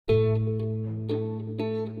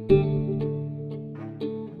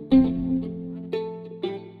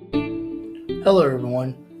Hello,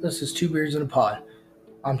 everyone. This is Two Beards in a Pod.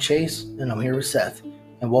 I'm Chase, and I'm here with Seth,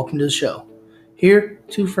 and welcome to the show. Here,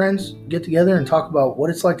 two friends get together and talk about what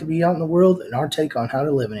it's like to be out in the world and our take on how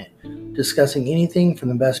to live in it, discussing anything from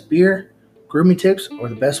the best beer, grooming tips, or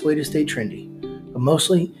the best way to stay trendy. But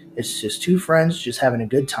mostly, it's just two friends just having a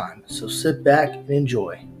good time, so sit back and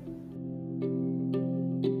enjoy.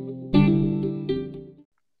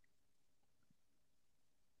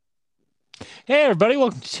 Hey everybody,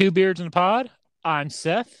 welcome to Two Beards in a Pod. I'm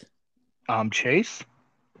Seth, I'm Chase.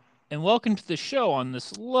 and welcome to the show on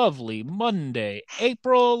this lovely Monday,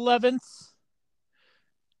 April 11th,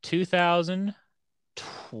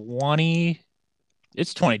 2020.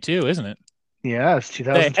 It's 22, isn't it? Yeah, it's And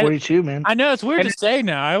 2022, man. I know it's weird And to say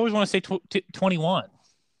now. I always want to say 21.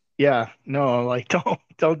 yeah, no, like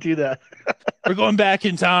don't do that. We're going back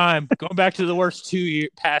in time, going back to the worst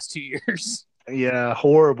past 2 years. Yeah,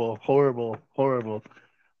 horrible, horrible, horrible.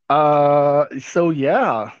 So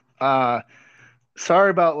yeah. Sorry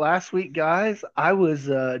about last week, guys. I was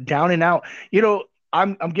down and out.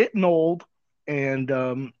 I'm getting old, and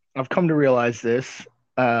I've come to realize this.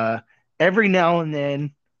 Uh, every now and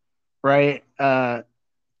then, right? I'm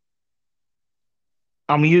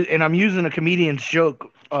using a comedian's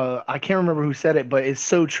joke. I can't remember who said it, but it's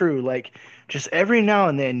so true. Like, just every now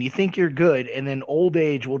and then, you think you're good, and then old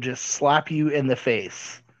age will just slap you in the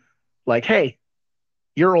face. Like, hey,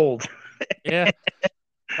 you're old. Yeah.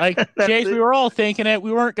 Like, That's Chase, we it. were all thinking it.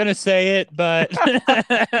 We weren't going to say it, but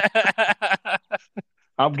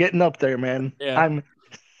I'm getting up there, man. yeah, I'm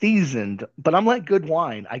seasoned, but I'm like good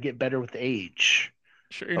wine. I get better with age.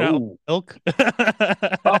 sure you're not Oh. milk.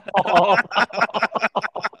 Oh,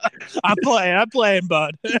 I'm playing,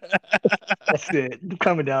 bud. that's it.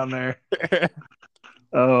 Coming down there.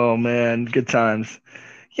 Oh man, good times.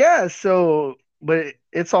 Yeah, so but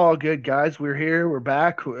it's all good, guys. We're here, we're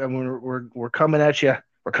back, and we're coming at you.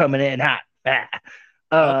 We're coming in hot. Ah.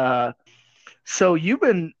 Oh, Uh so you've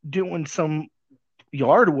been doing some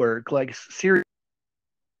yard work, like serious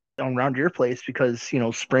around your place because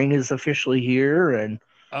spring is officially here and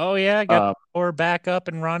oh yeah, I got uh the mower back up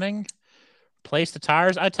and running. Replace the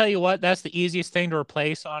tires. I tell you what, that's the easiest thing to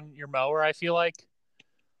replace on your mower. I feel like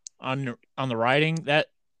on the riding that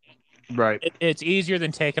right. it's easier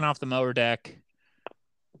than taking off the mower deck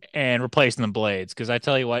and replacing the blades. Because I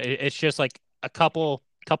tell you what, it's just like a couple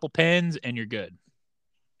pins and you're good.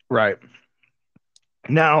 Right.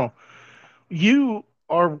 Now, you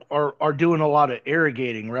are doing a lot of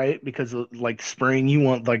irrigating, right? Because of, like spring, you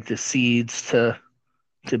want like the seeds to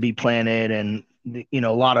be planted, and a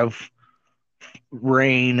lot of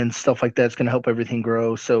rain and stuff like that's going to help everything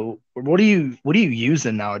grow. So, what are you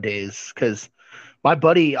using nowadays? Because my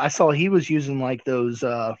buddy, I saw he was using like those.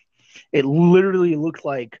 It literally looked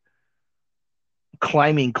like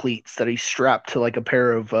climbing cleats that he strapped to like a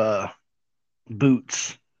pair of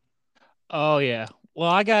boots. Oh yeah. Well,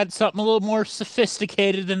 I got something a little more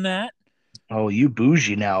sophisticated than that. Oh, you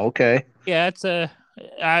bougie now? Okay. Yeah, it's a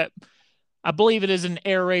I I believe it is an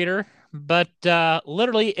aerator, but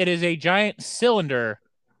literally it is a giant cylinder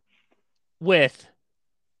with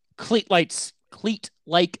cleat like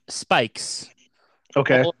spikes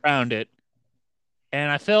Okay. all around it, and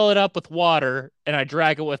I fill it up with water and I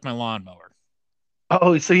drag it with my lawnmower.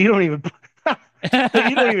 Oh, so you don't even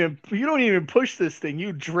so you don't even push this thing.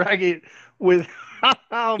 You drag it with oh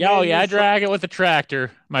Yeah, oh man, yeah, you're I so drag it with a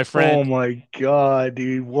tractor, my oh friend. my god,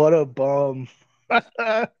 dude. What a bum.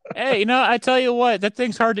 Hey, I tell you what, that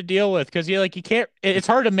thing's hard to deal with because you can't. It's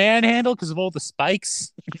hard to manhandle because of all the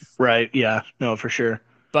spikes. Right, yeah. No, for sure.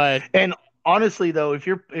 But And honestly though, if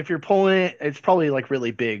you're pulling it, it's probably like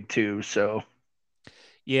really big too, so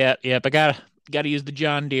yeah, yeah, but gotta use the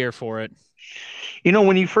John Deere for it.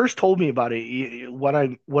 when you first told me about it, what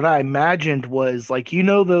I imagined was like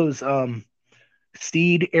those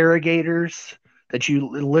seed irrigators that you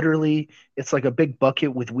literally it's like a big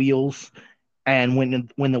bucket with wheels, and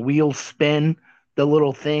when the wheels spin, the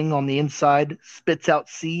little thing on the inside spits out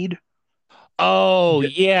seed. Oh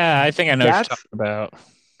Th- yeah, I think I know what you're That's talking about.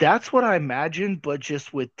 that's what I imagined, but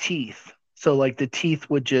just with teeth. So like the teeth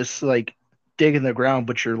would just like dig in the ground,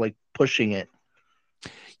 but you're like pushing it.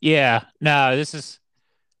 Yeah, no, this is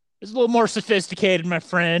a little more sophisticated, my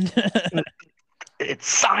friend. It's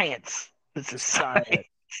science. This is Science.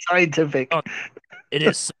 scientific. Oh, it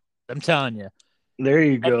is. I'm telling you, There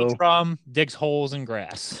you every go. drum digs holes in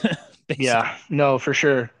grass, basically. Yeah, no, for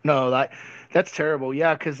sure. No, that's terrible.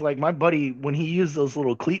 Yeah, because like my buddy, when he used those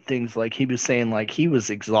little cleat things, like he was saying, like he was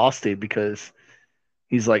exhausted because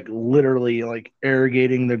he's like literally like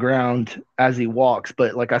irrigating the ground as he walks.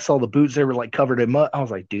 But like I saw the boots, they were like covered in mud. I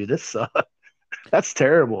was like, dude, this sucks. That's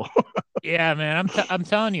terrible. Yeah, man. I'm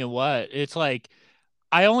telling you what. It's like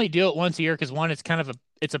I only do it once a year because one, it's kind of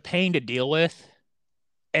it's a pain to deal with,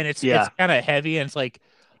 and it's Yeah. kind of heavy, and it's like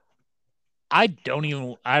I don't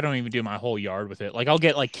even do my whole yard with it. Like I'll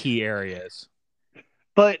get like key areas.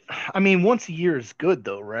 But I mean, once a year is good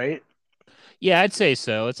though, right? Yeah, I'd say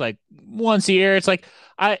so. It's like once a year. It's like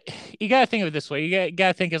I you gotta think of it this way. You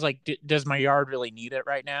gotta think is like, does my yard really need it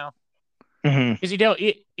right now? Hmm. Because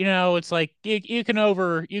it's like you can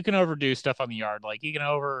overdo stuff on the yard. Like you can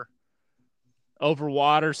over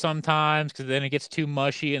water sometimes because then it gets too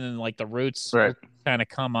mushy and then like the roots Right. will kind of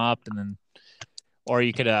come up and then or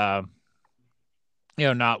you could not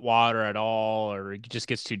water at all or it just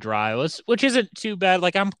gets too dry, which isn't too bad.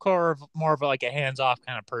 Like I'm more of like a hands off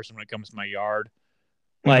kind of person when it comes to my yard.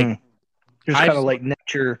 Like Hmm. Just I kind of just like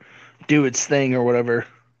nature do its thing or whatever.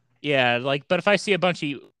 yeah, like but if I see a bunch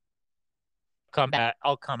of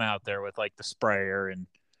I'll come out there with like the sprayer and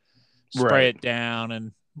spray Right. it down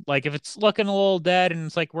and like if it's looking a little dead and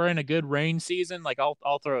it's like we're in a good rain season, like I'll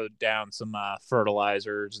throw down some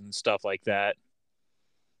fertilizers and stuff like that.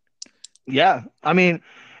 Yeah. I mean,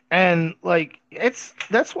 and like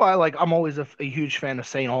that's why like I'm always a huge fan of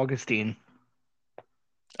St. Augustine.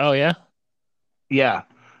 Oh yeah. Yeah,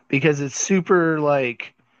 because it's super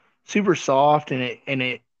like super soft and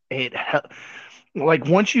it like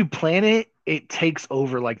once you plant it, it takes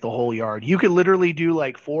over like the whole yard. You could literally do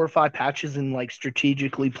like 4 or 5 patches in like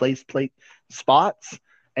strategically placed plate spots,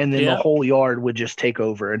 and then the Yeah. whole yard would just take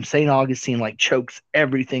over. And St. Augustine like chokes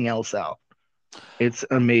everything else out. It's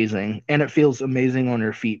amazing, and it feels amazing on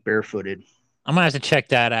your feet barefooted. I'm gonna have to check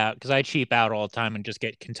that out because I cheap out all the time and just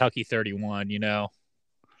get Kentucky 31.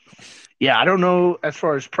 Yeah, I don't know as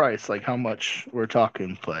far as price, like how much we're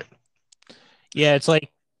talking, but Yeah, it's like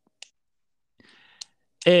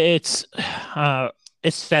it's uh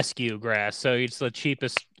it's fescue grass, so it's the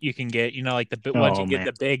cheapest you can get. Like the ones you oh get man.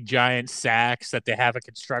 the big giant sacks that they have at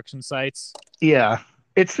construction sites. Yeah.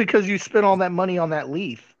 It's because you spent all that money on that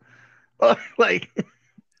leaf. Like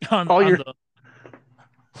On all on your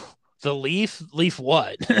the leaf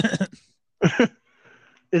what?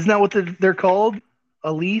 isn't that what they're called?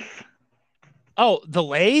 A leaf? Oh, the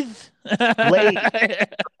lathe? Blade.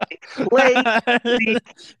 Blade. Leaf,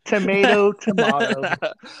 tomato, tomato.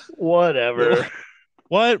 Whatever.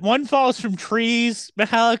 What one falls from trees,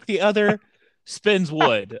 Mahalik, the other spins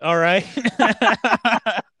wood. All right.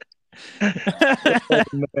 Oh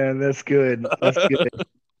man, that's good. That's good.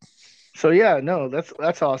 So yeah, no,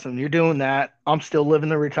 that's awesome. You're doing that. I'm still living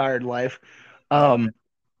the retired life. Oh, Um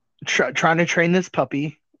trying to train this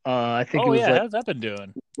puppy. I think it oh was yeah, like how's that been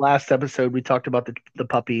doing? last episode we talked about the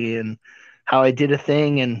puppy and how I did a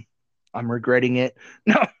thing and I'm regretting it.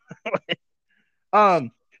 No.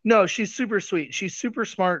 Um, no, she's super sweet. She's super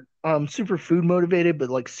smart, super food motivated, but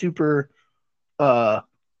like super uh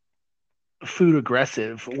food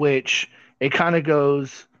aggressive, which it kind of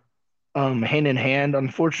goes hand in hand,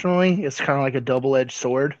 unfortunately. It's kind of like a double-edged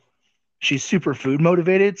sword. She's super food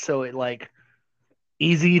motivated, so it like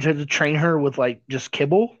easy to train her with like just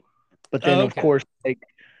kibble. But then Oh, of okay. course, like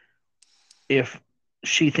if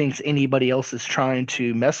she thinks anybody else is trying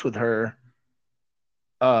to mess with her,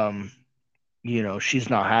 um, she's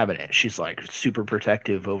not having it. She's like super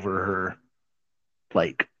protective over her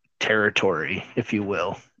like territory, if you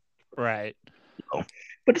will. Right. So,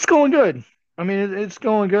 but it's going good. I mean, it's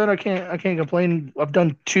going good. I can't complain. I've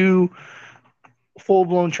done 2 full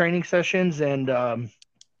blown training sessions, and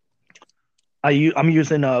I'm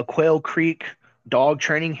using Quail Creek dog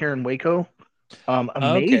training here in Waco. Okay.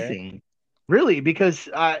 Amazing, really, because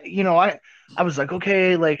I was like,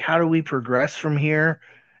 okay, like how do we progress from here?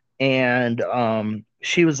 And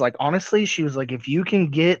she was like, honestly, she was like, if you can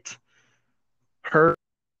get her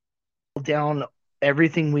down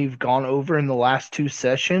everything we've gone over in the last 2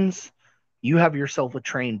 sessions, you have yourself a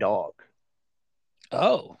trained dog.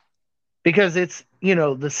 Oh. Because it's,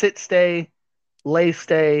 the sit stay, lay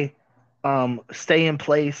stay, stay in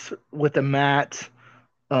place with the mat,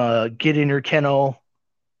 get in your kennel,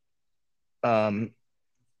 um,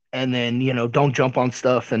 and then, don't jump on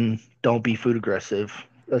stuff and don't be food aggressive,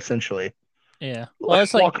 essentially. Yeah. Like Well,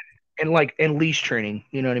 it's like walk and leash training,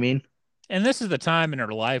 you know what I mean? and this is the time in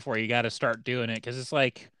her life where you got to start doing it because it's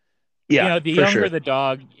like, Yeah, the for younger sure. the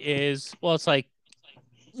dog is, well, it's like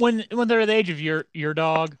when they're the age of your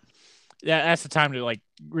dog, that's the time to like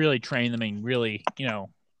really train them and really, Yeah.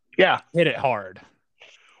 hit it hard.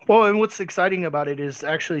 Well, and what's exciting about it is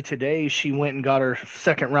actually today she went and got her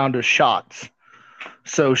second round of shots.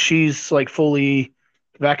 So she's like fully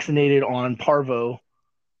vaccinated on parvo.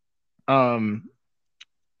 Um,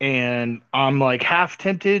 and I'm like half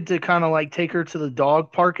tempted to kind of like take her to the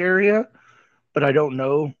dog park area, but I don't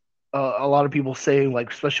know. A lot of people say, like,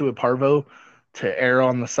 especially with parvo, to err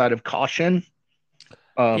on the side of caution,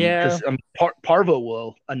 Yeah. because parvo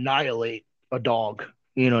will annihilate a dog.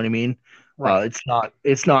 You know what I mean? Right.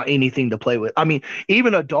 It's not anything to play with. I mean,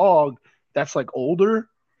 even a dog that's like older,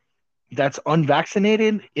 that's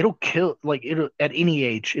unvaccinated, it'll kill. Like, it'll, at any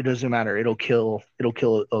age, it doesn't matter. It'll kill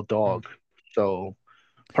a dog. So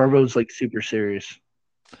parvo's like super serious.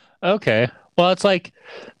 Okay. Well, it's like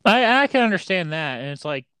I can understand that, and it's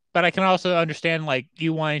like, but I can also understand like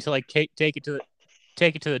you wanting to like take it to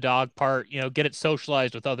the dog part, get it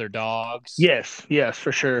socialized with other dogs. Yes, yes,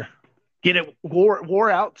 for sure. Get it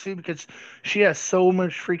wore out too, because she has so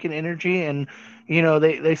much freaking energy, and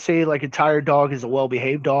they say like a tired dog is a well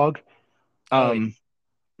behaved dog. Oh, yeah. Um,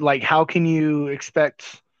 like, how can you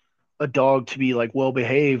expect a dog to be like well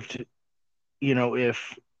behaved,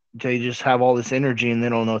 if they just have all this energy and they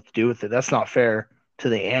don't know what to do with it? That's not fair to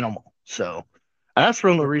the animal. So and that's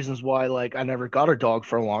one of the reasons why, like, I never got a dog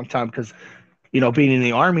for a long time, because being in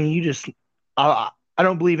the army, you just I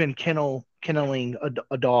don't believe in kenneling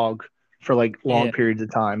a dog for like long Yeah. periods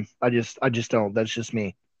of time. I just don't. That's just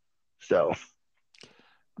me. So,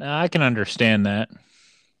 No, I can understand that.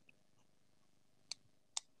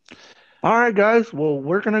 all right, guys. Well,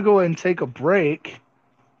 we're gonna go ahead and take a break.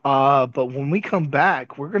 But when we come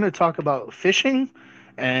back, we're gonna talk about fishing,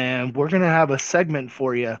 and we're gonna have a segment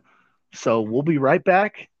for you. So we'll be right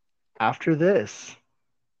back after this.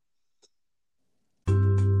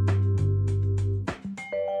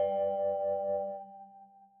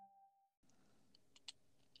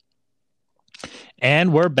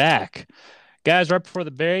 And we're back. Guys, right before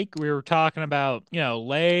the break, we were talking about,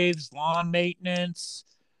 lathes, lawn maintenance,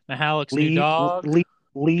 Mahalik's new Lee, dog. Lee,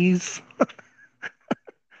 Lee's.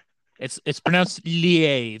 It's pronounced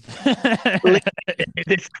Lieve. Lee,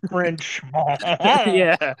 it's French.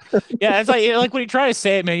 Yeah. Yeah, it's like when you try to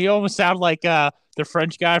say it, man, you almost sound like the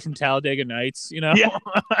French guy from Talladega Nights. Yeah.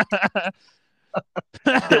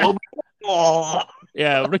 Oh.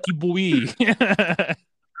 Yeah, Ricky Bouy.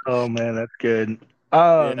 Oh man, that's good.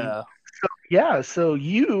 Um, Yeah. yeah, so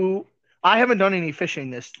I haven't done any fishing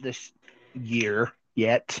this year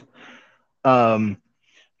yet. Um,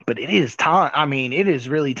 but it is time. I mean, it is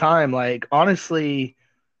really time. Like, honestly,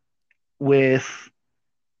 with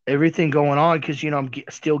everything going on, because I'm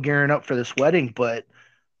still gearing up for this wedding. But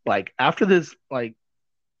like after this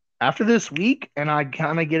week, and I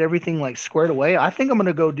kind of get everything like squared away, I think I'm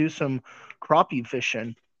gonna go do some crappie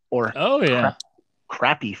fishing, or Oh yeah.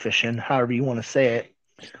 crappie fishing, however you want to say it.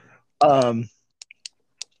 Um,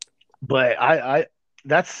 but I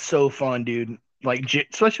that's so fun, dude. Like,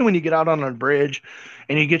 especially when you get out on a bridge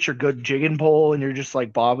and you get your good jigging pole and you're just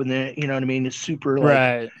like bobbing it. You know what I mean? It's super like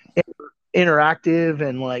Right. interactive,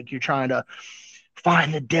 and like you're trying to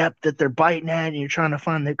find the depth that they're biting at, and you're trying to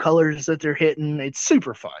find the colors that they're hitting. It's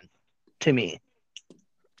super fun to me.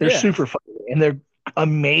 They're Yeah. super fun, and they're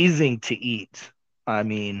amazing to eat. I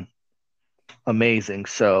mean, amazing.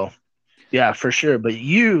 So yeah, for sure. But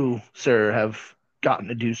you, sir, have gotten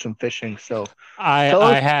to do some fishing. So I tell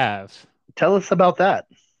us I have. tell us about that.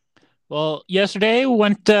 Well, yesterday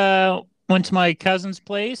went to my cousin's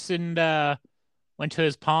place and went to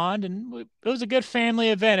his pond, and it was a good family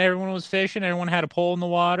event. Everyone was fishing. Everyone had a pole in the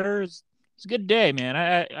water. It was a good day, man.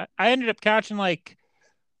 I ended up catching like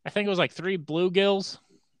I think it was like 3 bluegills.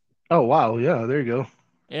 Oh wow, yeah, there you go.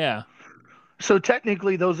 Yeah. So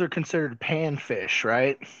technically those are considered panfish,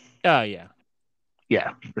 right? Oh yeah.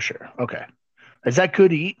 Yeah, for sure. Okay. Is that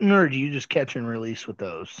good eating, or do you just catch and release with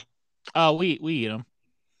those? Oh, we eat them.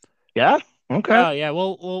 Yeah? Okay. Oh yeah.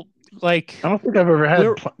 Well, like I don't think I've ever we had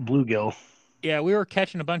were bluegill. yeah we were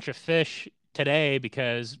catching a bunch of fish today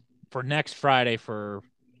because for next Friday for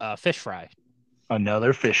fish fry.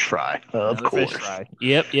 Another fish fry, of Another fish course. fry.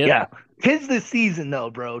 Yep. Yep. Yeah. Tis the season though,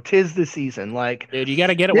 bro. Tis the season. Like, Dude, you got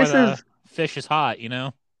to get it where this the is fish is hot.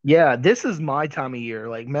 yeah, this is my time of year.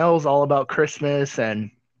 Like, Mel's all about Christmas,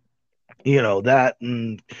 and that,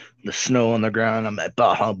 and the snow on the ground. I'm at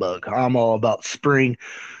bah humbug. I'm all about spring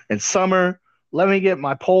and summer. Let me get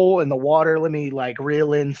my pole in the water. Let me like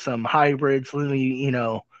reel in some hybrids. Let me,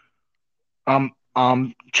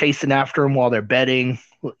 I'm chasing after them while they're bedding.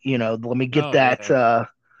 Let me get Oh that. yeah.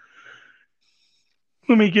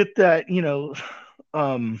 Let me get that.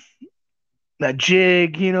 Um, that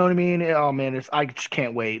jig. You know what I mean? Oh man, I just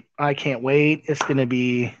can't wait. I can't wait. It's Fun gonna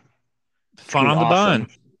be on the awesome. bun.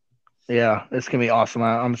 Yeah, it's gonna be awesome.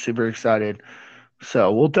 I'm super excited.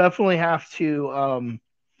 So we'll definitely have to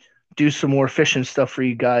do some more fishing stuff for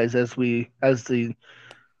you guys as the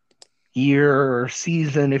year or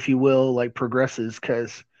season, if you will, like progresses.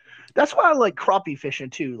 Because that's why I like crappie fishing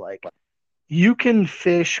too. Like you can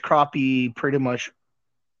fish crappie pretty much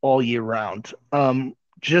all year round.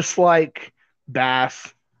 Just like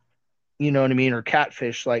bass, you know what I mean, or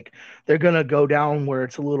catfish, like they're gonna go down where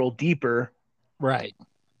it's a little deeper, Right.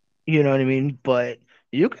 you know what I mean? But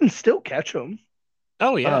you can still catch them.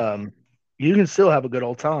 Oh yeah. Um, you can still have a good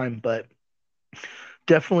old time, but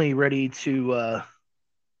definitely ready to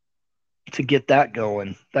get that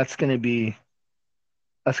going. That's gonna be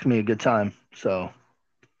a good time. So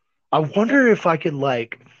I wonder if I could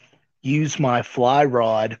like use my fly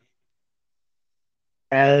rod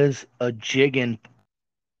as a jigging,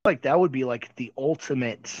 like that would be like the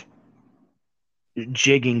ultimate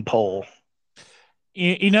jigging pole.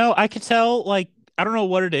 I could tell, like, I don't know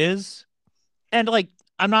what it is. And like,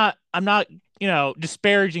 I'm not,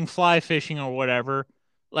 disparaging fly fishing or whatever.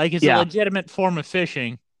 Like, it's a Yeah, legitimate form of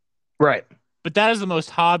fishing, right. but that is the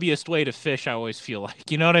most hobbyist way to fish, I always feel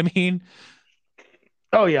like. You know what I mean?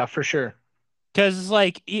 Oh yeah, for sure. Because it's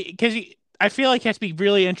like, because I feel like it has to be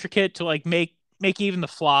really intricate to like make even the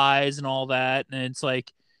flies and all that. And it's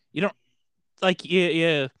like, you don't like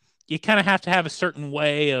you kind of have to have a certain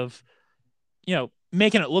way of,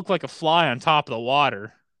 making it look like a fly on top of the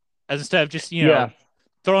water, as instead of just, Yeah,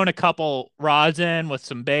 throwing a couple rods in with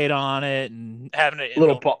some bait on it and having it,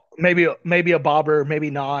 maybe a bobber, maybe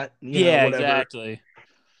not, yeah, whatever. exactly.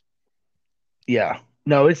 Yeah.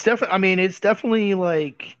 No, it's definitely. I mean, it's definitely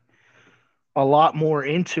like a lot more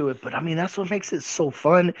into it, but I mean, that's what makes it so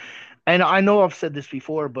fun. And I know I've said this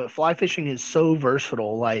before, but fly fishing is so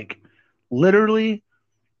versatile. Like, literally,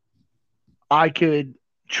 I could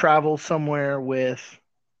travel somewhere with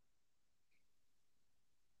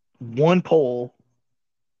one pole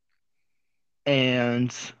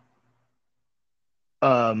and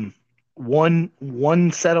um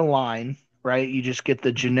one set of line, right? You just get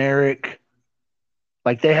the generic,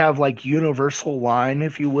 like they have like universal line,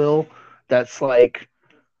 if you will, that's like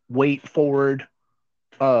weight forward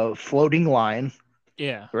floating line,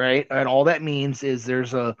 Yeah. right? And all that means is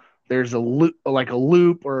there's a loop, like a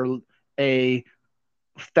loop or a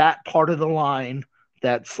fat part of the line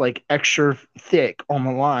that's like extra thick on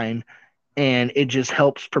the line, and it just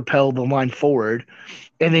helps propel the line forward.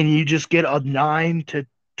 And then you just get a 9 to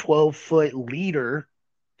 12 foot leader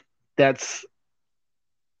that's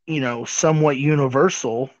somewhat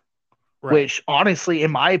universal, Right. which honestly,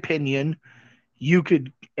 in my opinion, you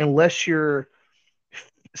could, unless you're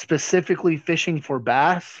specifically fishing for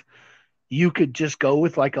bass, you could just go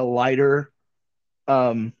with like a lighter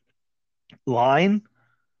um line,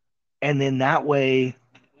 and then that way,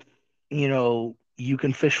 you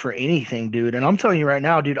can fish for anything, dude. And I'm telling you right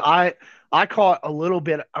now, dude, I caught a little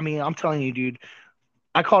bit. I mean, I'm telling you, dude,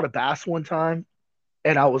 I caught a bass one time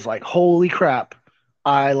and I was like, holy crap,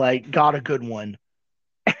 I like got a good one.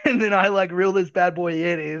 And then I like reel this bad boy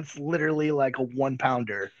in, and it's literally like a 1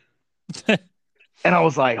 pounder. And I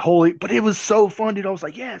was like, holy, but it was so fun, dude. I was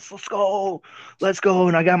like, yes, let's go. Let's go.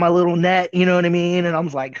 And I got my little net, you know what I mean? And I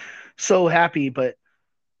was like so happy. But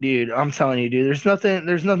dude, I'm telling you, dude, there's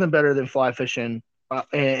nothing better than fly fishing,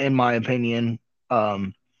 in my opinion.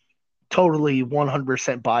 Um, Totally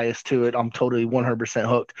 100% biased to it. I'm totally 100%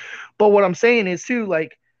 hooked. But what I'm saying is too,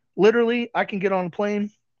 like, literally, I can get on a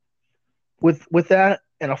plane with that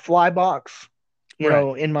and a fly box,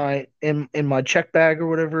 Right. in my check bag or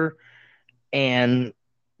whatever, and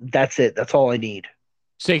that's it. That's all I need.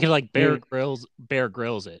 So you could like Dude, Bear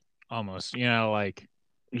Grylls it almost, like.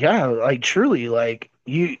 yeah, like truly, like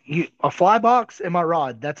you a fly box and my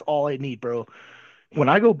rod, that's all I need, bro. When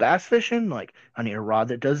I go bass fishing, like I need a rod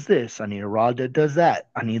that does this, I need a rod that does that,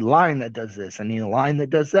 I need line that does this, I need a line that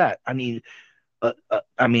does that. I mean,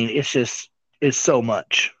 it's so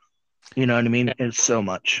much. You know what I mean? It's so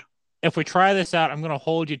much. If we try this out, I'm gonna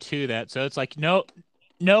hold you to that. So it's like no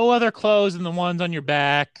other clothes than the ones on your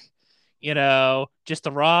back, just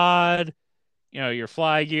the rod, your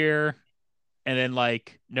fly gear, and then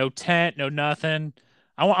like no tent, no nothing.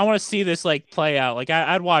 I want to see this like play out. Like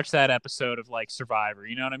I'd watch that episode of like Survivor.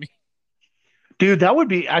 You know what I mean? Dude, that would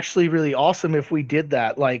be actually really awesome if we did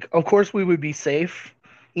that. Like, of course we would be safe,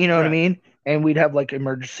 you know what I Right. mean? And we'd have like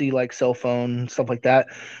emergency like cell phone stuff like that.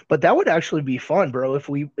 But that would actually be fun, bro, if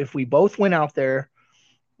we both went out there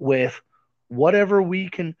with whatever we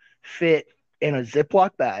can fit in a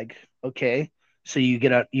Ziploc bag, okay? So you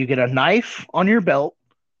get a knife on your belt,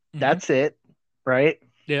 Mm-hmm. that's it, right?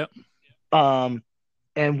 Yeah. Um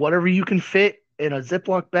and whatever you can fit in a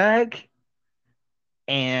Ziploc bag,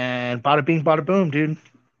 and bada bing bada boom, dude.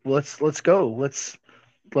 Let's go. Let's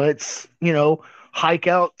hike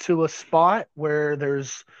out to a spot where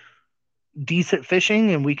there's decent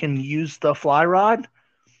fishing and we can use the fly rod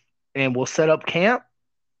and we'll set up camp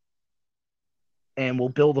and we'll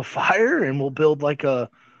build a fire and we'll build like a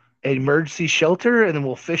an emergency shelter and then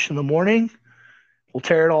we'll fish in the morning. We'll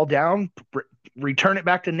tear it all down, return it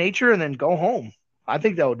back to nature, and then go home. I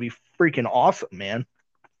think that would be freaking awesome, man.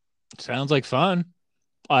 Sounds like fun.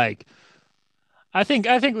 Like I think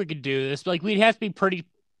we could do this. Like we'd have to be pretty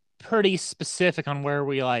specific on where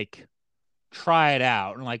we like try it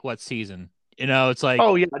out and like what season. It's like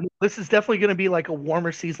Oh yeah, this is definitely going to be like a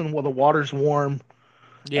warmer season where the water's warm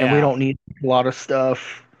and we yeah, don't need a lot of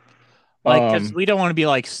stuff. like because Um, we don't want to be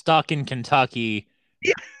like stuck in Kentucky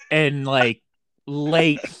yeah, in like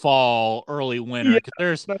late fall, early winter yeah, because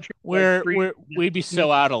there's not sure, like where free. we'd be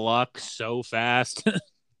so out of luck so fast.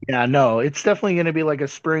 Yeah, no, it's definitely going to be like a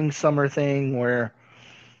spring summer thing where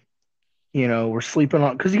we're sleeping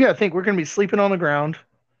on because you got to think we're going to be sleeping on the ground.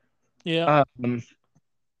 Yeah. Um,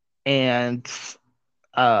 and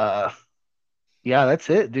uh, yeah, that's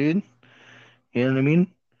it, dude. You know what I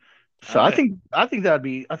mean? All So I right. think I think that'd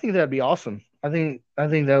be awesome. I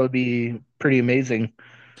think that would be pretty amazing.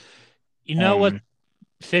 You know what Um,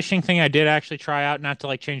 fishing thing I did actually try out, not to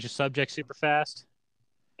like change the subject super fast.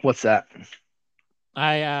 what's that?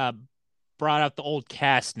 I brought out the old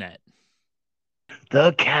cast net.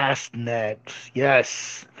 The cast net.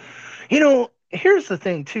 Yes. Here's the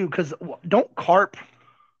thing too, because don't carp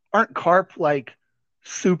aren't carp like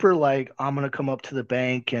super like I'm gonna come up to the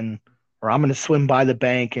bank and or I'm gonna swim by the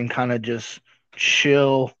bank and kind of just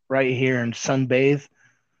chill right here and sunbathe.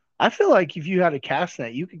 I feel like if you had a cast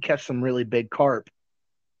net, you could catch some really big carp.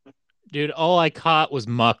 Dude, all I caught was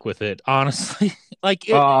muck with it, honestly. Like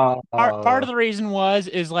Uh, part uh of the reason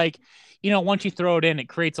is like, once you throw it in, it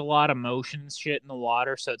creates a lot of motion and shit in the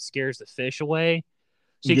water, so it scares the fish away.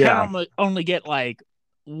 So you kind yeah, of only get like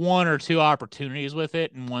one or two opportunities with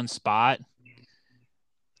it in one spot.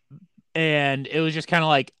 And it was just kind of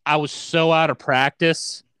like I was so out of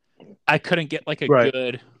practice, I couldn't get like a right.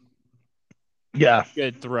 Yeah,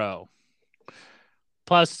 good throw.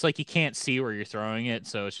 Plus, it's like you can't see where you're throwing it,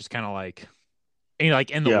 so it's just kind of like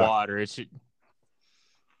like in the yeah. water.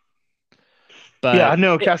 Yeah, But I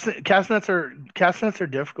know cast nets are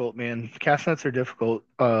difficult, man. Cast nets are difficult.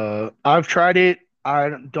 I've tried it. I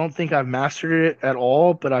don't think I've mastered it at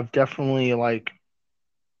all, but I've definitely like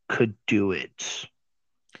could do it.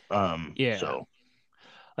 yeah, So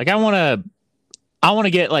like I want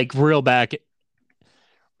to get like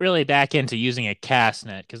really back into using a cast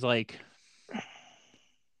net because like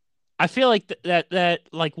I feel like that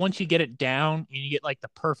like once you get it down and you get like the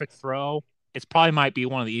perfect throw, it's probably might be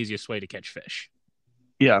one of the easiest way to catch fish.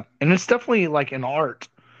 yeah, and it's definitely like an art.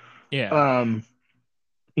 Yeah. Um,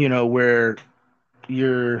 where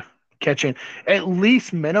you're catching at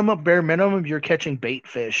least minimum, bare minimum, you're catching bait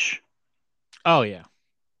fish. Oh yeah.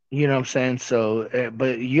 You know what I'm saying? So,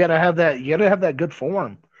 but you gotta have that good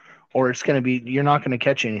form, or it's gonna be you're not gonna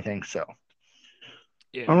catch anything. So, all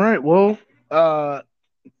Yeah. right, well, uh,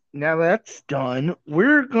 now that's done,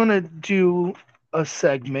 we're gonna do a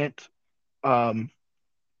segment, um,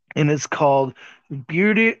 and it's called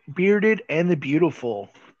Bearded and the Beautiful.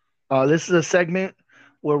 This is a segment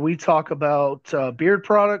where we talk about beard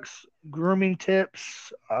products, grooming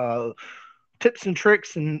tips, tips and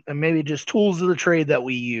tricks, and maybe just tools of the trade that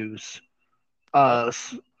we use. Uh, Uh,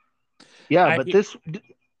 yeah, I but this,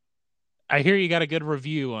 I hear you got a good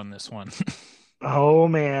review on this one. oh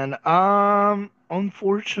man,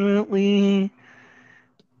 unfortunately,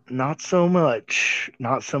 not so much,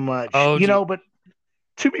 not so much. Oh, But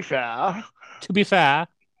to be fair, to be fair.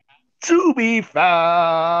 to be fair,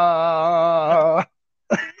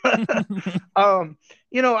 um,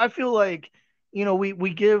 I feel like, we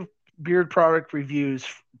give beard product reviews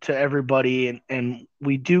to everybody and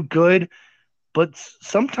we do good, but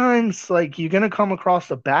sometimes like you're gonna come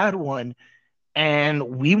across a bad one, and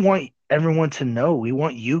we want everyone to know. We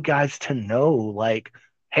want you guys to know, like,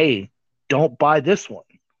 hey, don't buy this one.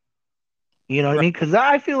 You know what I Right. mean? Because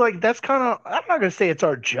I feel like that's kind of, I'm not gonna say it's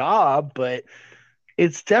our job, but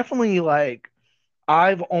it's definitely like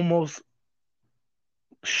I've almost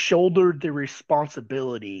shouldered the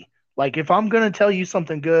responsibility. Like if I'm going to tell you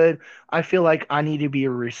something good, I feel like I need to be a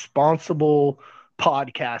responsible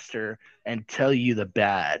podcaster and tell you the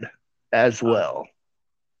bad as Uh, well.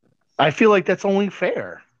 I feel like that's only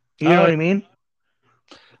fair. You know oh, what I mean?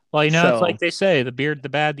 well, it's like So, they say, the beard, the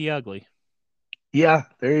bad, the ugly. yeah,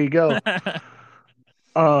 there you go.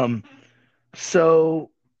 Um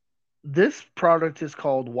so this product is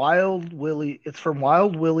called Wild Willie. It's from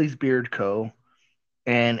Wild Willie's Beard Co.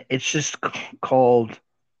 And it's just called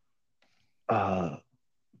uh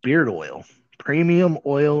beard oil, premium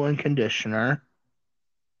oil and conditioner,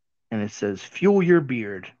 and it says fuel your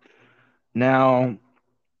beard. Now,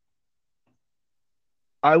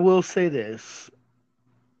 I will say this: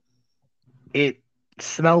 it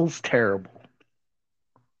smells terrible.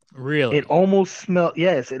 It Really? almost smell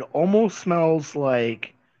yes, it almost smells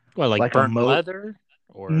What, like like a burnt leather?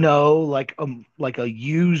 Or like a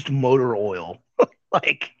used motor oil.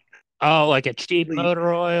 Like oh, like a cheap the-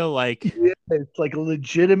 motor oil? Like yeah, it's like a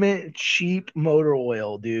legitimate cheap motor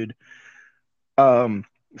oil, dude. Um,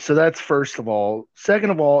 so that's first of all. Second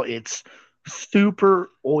of all, it's super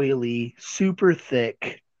oily, super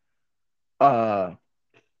thick, uh,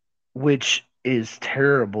 which is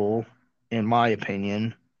terrible in my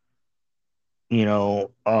opinion. You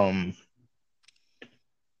know,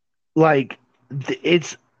 like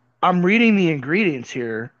it's I'm reading the ingredients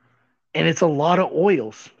here and it's a lot of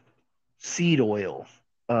oils. Seed oil,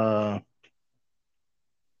 uh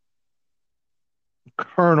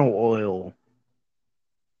kernel oil,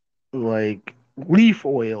 like leaf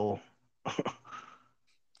oil,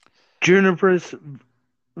 juniper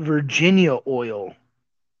Virginia oil.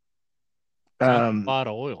 sounds Um like a lot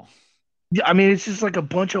of oil. yeah, I mean it's just like a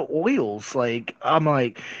bunch of oils. Like I'm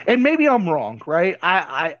like and maybe I'm wrong, right?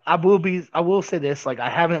 I will say this, like I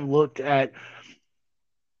haven't looked at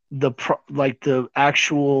like the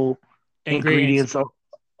actual Ingredients. ingredients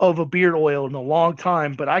of a beard oil in a long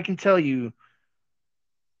time, but I can tell you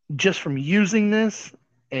just from using this,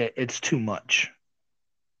 it's too much.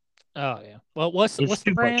 Oh yeah. Well, what's It's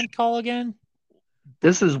the too much. brand called again?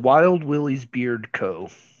 This is Wild Willie's Beard Co.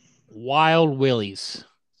 Wild Willie's.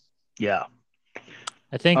 Yeah.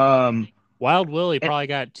 I think Um Wild Willie and probably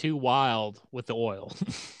got too wild with the oil.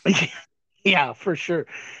 yeah, for sure.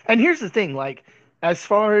 And here's the thing, like as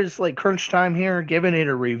far as like crunch time here, giving it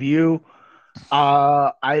a review,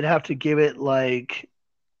 I'd have to give it like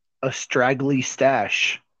a straggly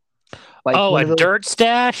stash. Like Oh, one a of those dirt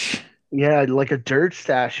stash? yeah, like a dirt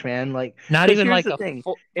stash, man. Like Not cuz even here's like the a thing.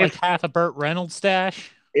 full, like If half a Burt Reynolds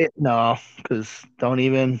stash? it no, cuz don't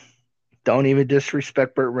even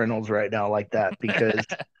disrespect Burt Reynolds right now like that because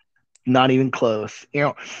not even close. You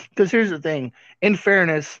know, because here's the thing. In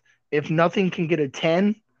fairness, if nothing can get a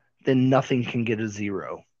 10, then nothing can get a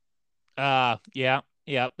 0. Yeah,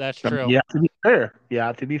 yeah, that's I mean, true. you have to be fair. You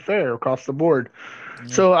have to be fair across the board. Yeah.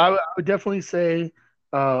 So I would definitely say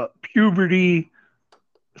puberty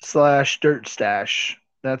slash dirt stash.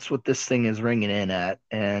 That's what this thing is ringing in at.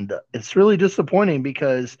 And it's really disappointing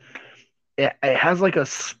because it has like a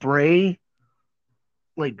spray,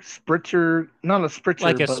 like spritzer, not a Like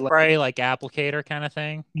spritzer, a but like, spray, like applicator kind of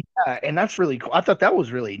thing. yeah, and that's really cool. I thought that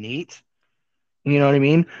was really neat. You know what I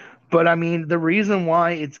mean? But I mean, the reason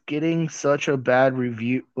why it's getting such a bad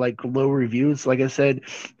review, like low reviews, like I said,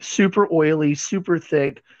 super oily, super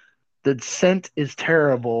thick. The scent is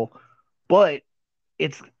terrible, but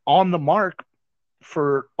it's on the mark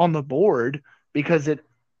for on the board because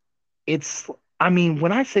it's I mean,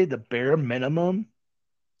 when I say the bare minimum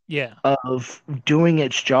Yeah. of doing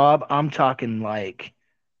its job, I'm talking like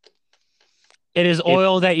It is it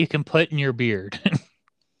oil that you can put in your beard.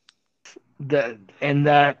 that and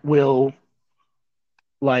that will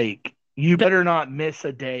like you better not miss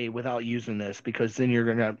a day without using this because then you're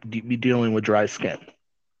gonna be dealing with dry skin.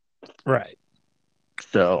 Right.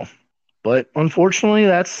 So, but unfortunately,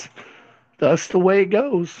 that's the way it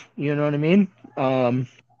goes. You know what I mean? Um,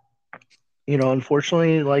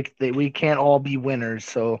 unfortunately, like we can't all be winners.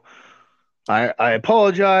 So I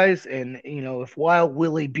apologize, and if Wild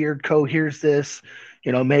Willie Beard Co. hears this,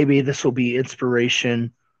 maybe this will be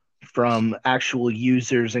inspiration from actual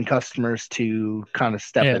users and customers to kind of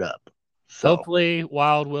step Yeah. it up. So Hopefully,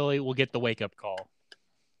 Wild Willie will get the wake up call.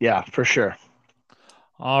 yeah, for sure.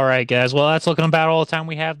 All right, guys. Well, that's looking about all the time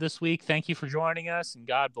we have this week. Thank you for joining us, and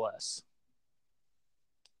God bless.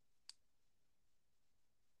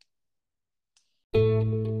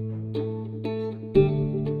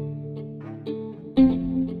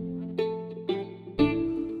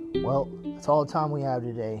 Well, that's all the time we have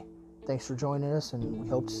today. Thanks for joining us, and we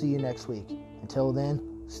hope to see you next week. Until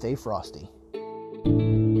then, stay frosty.